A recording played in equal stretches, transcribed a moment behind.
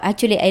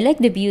Actually, I like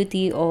the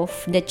beauty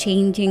of the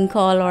changing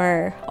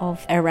color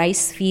of a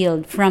rice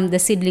field from the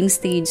seedling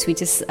stage,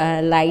 which is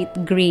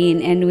light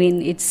green, and when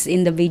it's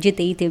in the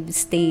vegetative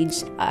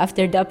stage,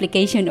 after the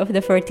application of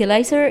the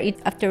fertilizer,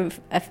 after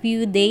a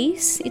few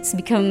days, it's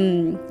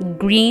become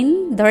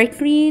green, dark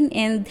green,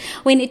 and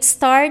when it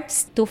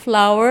starts to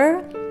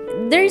flower,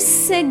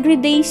 there's a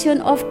gradation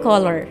of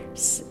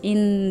colors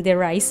in the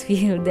rice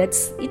field.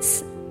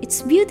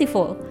 It's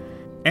beautiful.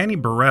 Annie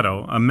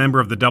Barreto, a member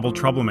of the Double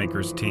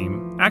Troublemakers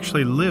team,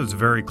 actually lives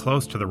very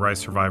close to the Rice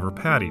Survivor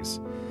paddies.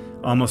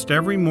 Almost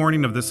every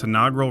morning of this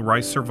inaugural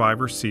Rice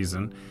Survivor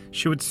season,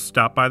 she would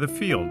stop by the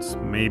fields,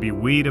 maybe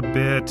weed a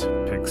bit,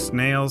 pick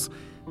snails,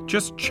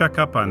 just check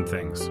up on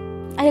things.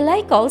 I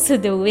like also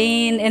the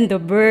wind and the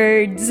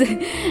birds,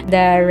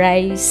 the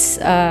rice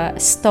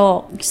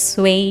stalk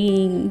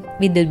swaying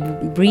with the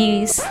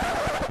breeze.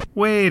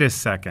 Wait a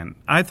second.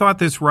 I thought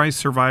this Rice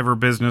Survivor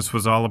business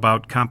was all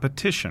about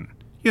competition.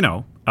 You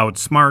know,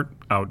 outsmart,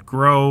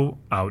 outgrow,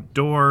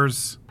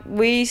 outdoors.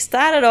 We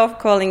started off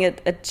calling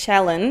it a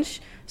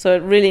challenge, so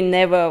it really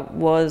never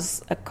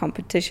was a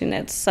competition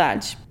as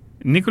such.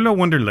 Nicola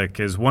Wunderlich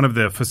is one of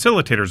the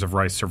facilitators of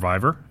Rice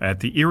Survivor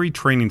at the Erie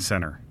Training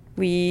Center.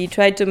 We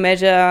tried to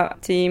measure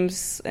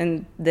teams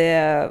and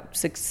their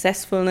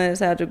successfulness,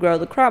 how to grow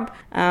the crop,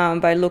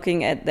 by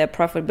looking at their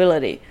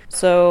profitability.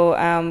 So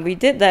we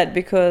did that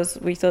because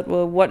we thought,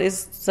 well, what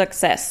is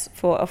success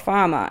for a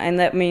farmer? And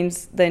that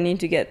means they need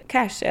to get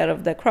cash out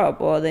of their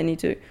crop, or they need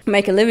to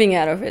make a living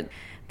out of it.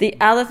 The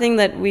other thing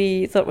that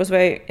we thought was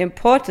very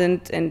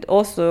important and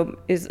also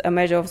is a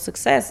measure of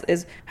success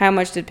is how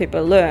much did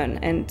people learn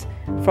and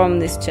from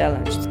this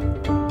challenge.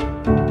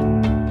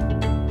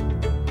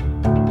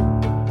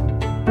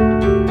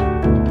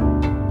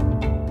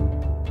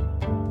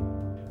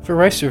 For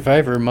Rice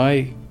Survivor,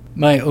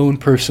 my own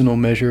personal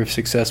measure of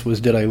success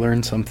was, did I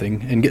learn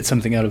something and get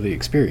something out of the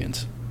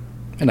experience?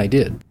 And I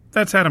did.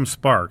 That's Adam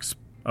Sparks,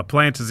 a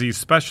plant disease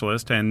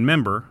specialist and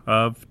member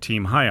of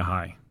Team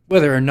High.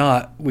 Whether or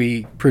not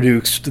we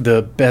produced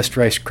the best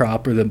rice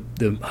crop or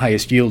the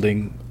highest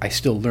yielding, I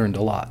still learned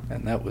a lot.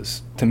 And that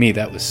was, to me,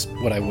 that was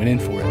what I went in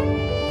for.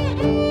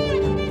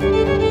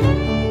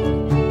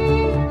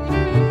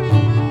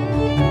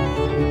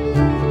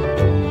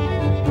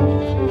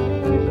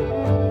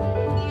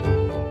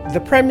 The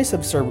premise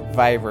of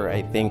Survivor,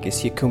 I think,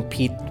 is you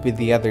compete with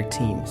the other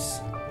teams.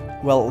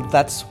 Well,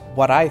 that's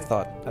what I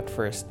thought at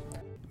first.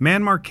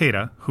 Man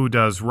Marqueta, who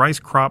does rice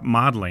crop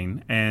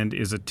modeling and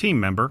is a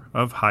team member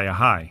of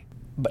High.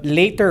 But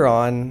later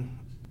on,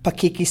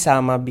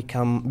 pakikisama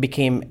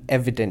became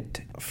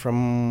evident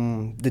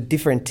from the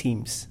different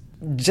teams.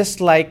 Just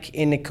like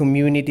in a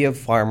community of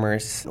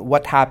farmers,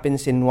 what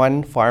happens in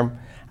one farm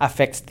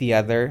affects the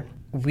other.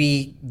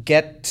 We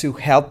get to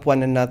help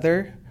one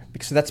another,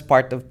 because that's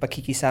part of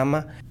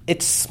pakikisama.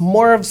 It's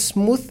more of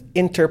smooth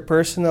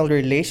interpersonal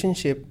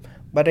relationship,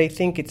 but I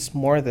think it's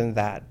more than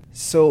that.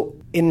 So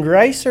in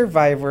Rice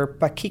Survivor,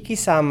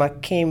 pakikisama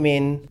came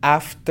in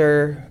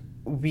after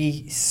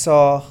we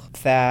saw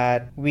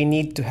that we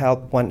need to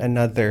help one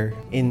another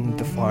in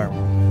the farm.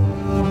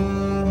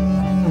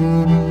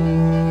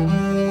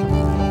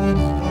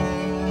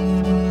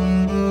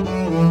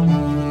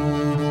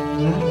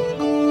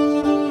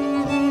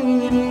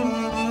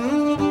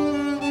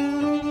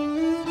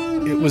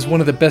 It was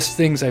one of the best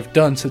things I've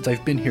done since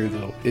I've been here,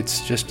 though.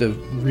 It's just a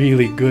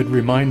really good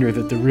reminder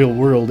that the real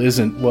world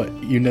isn't what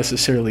you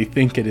necessarily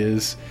think it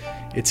is.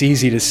 It's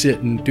easy to sit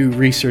and do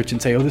research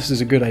and say, oh, this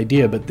is a good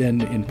idea, but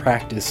then in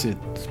practice,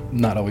 it's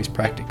not always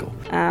practical.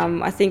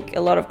 I think a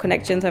lot of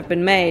connections have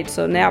been made,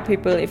 so now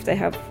people, if they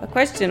have a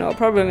question or a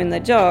problem in their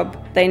job,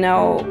 they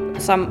know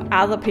some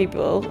other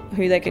people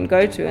who they can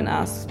go to and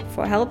ask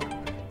for help,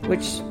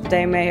 which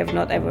they may have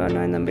not ever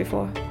known them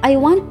before. I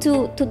want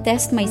to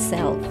test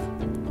myself.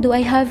 Do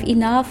I have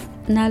enough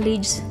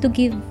knowledge to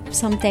give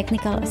some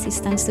technical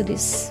assistance to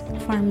these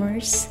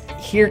farmers?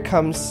 Here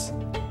comes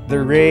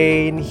the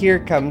rain, here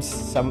comes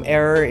some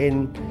error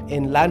in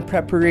land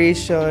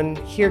preparation,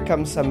 here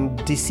comes some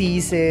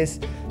diseases,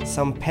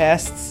 some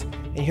pests,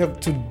 and you have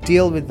to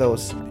deal with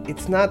those.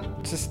 It's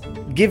not just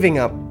giving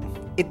up.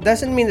 It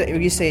doesn't mean that if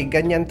you say,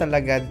 ganyan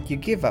talaga, you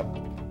give up.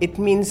 It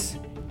means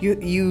you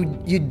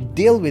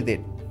deal with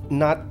it,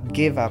 not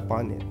give up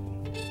on it.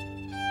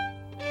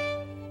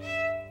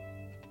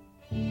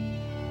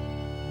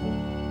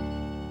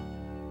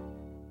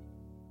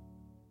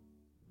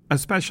 A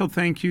special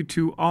thank you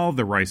to all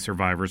the rice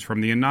survivors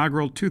from the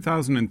inaugural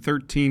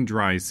 2013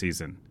 dry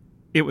season.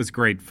 It was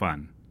great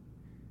fun.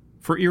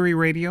 For Erie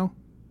Radio,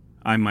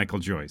 I'm Michael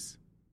Joyce.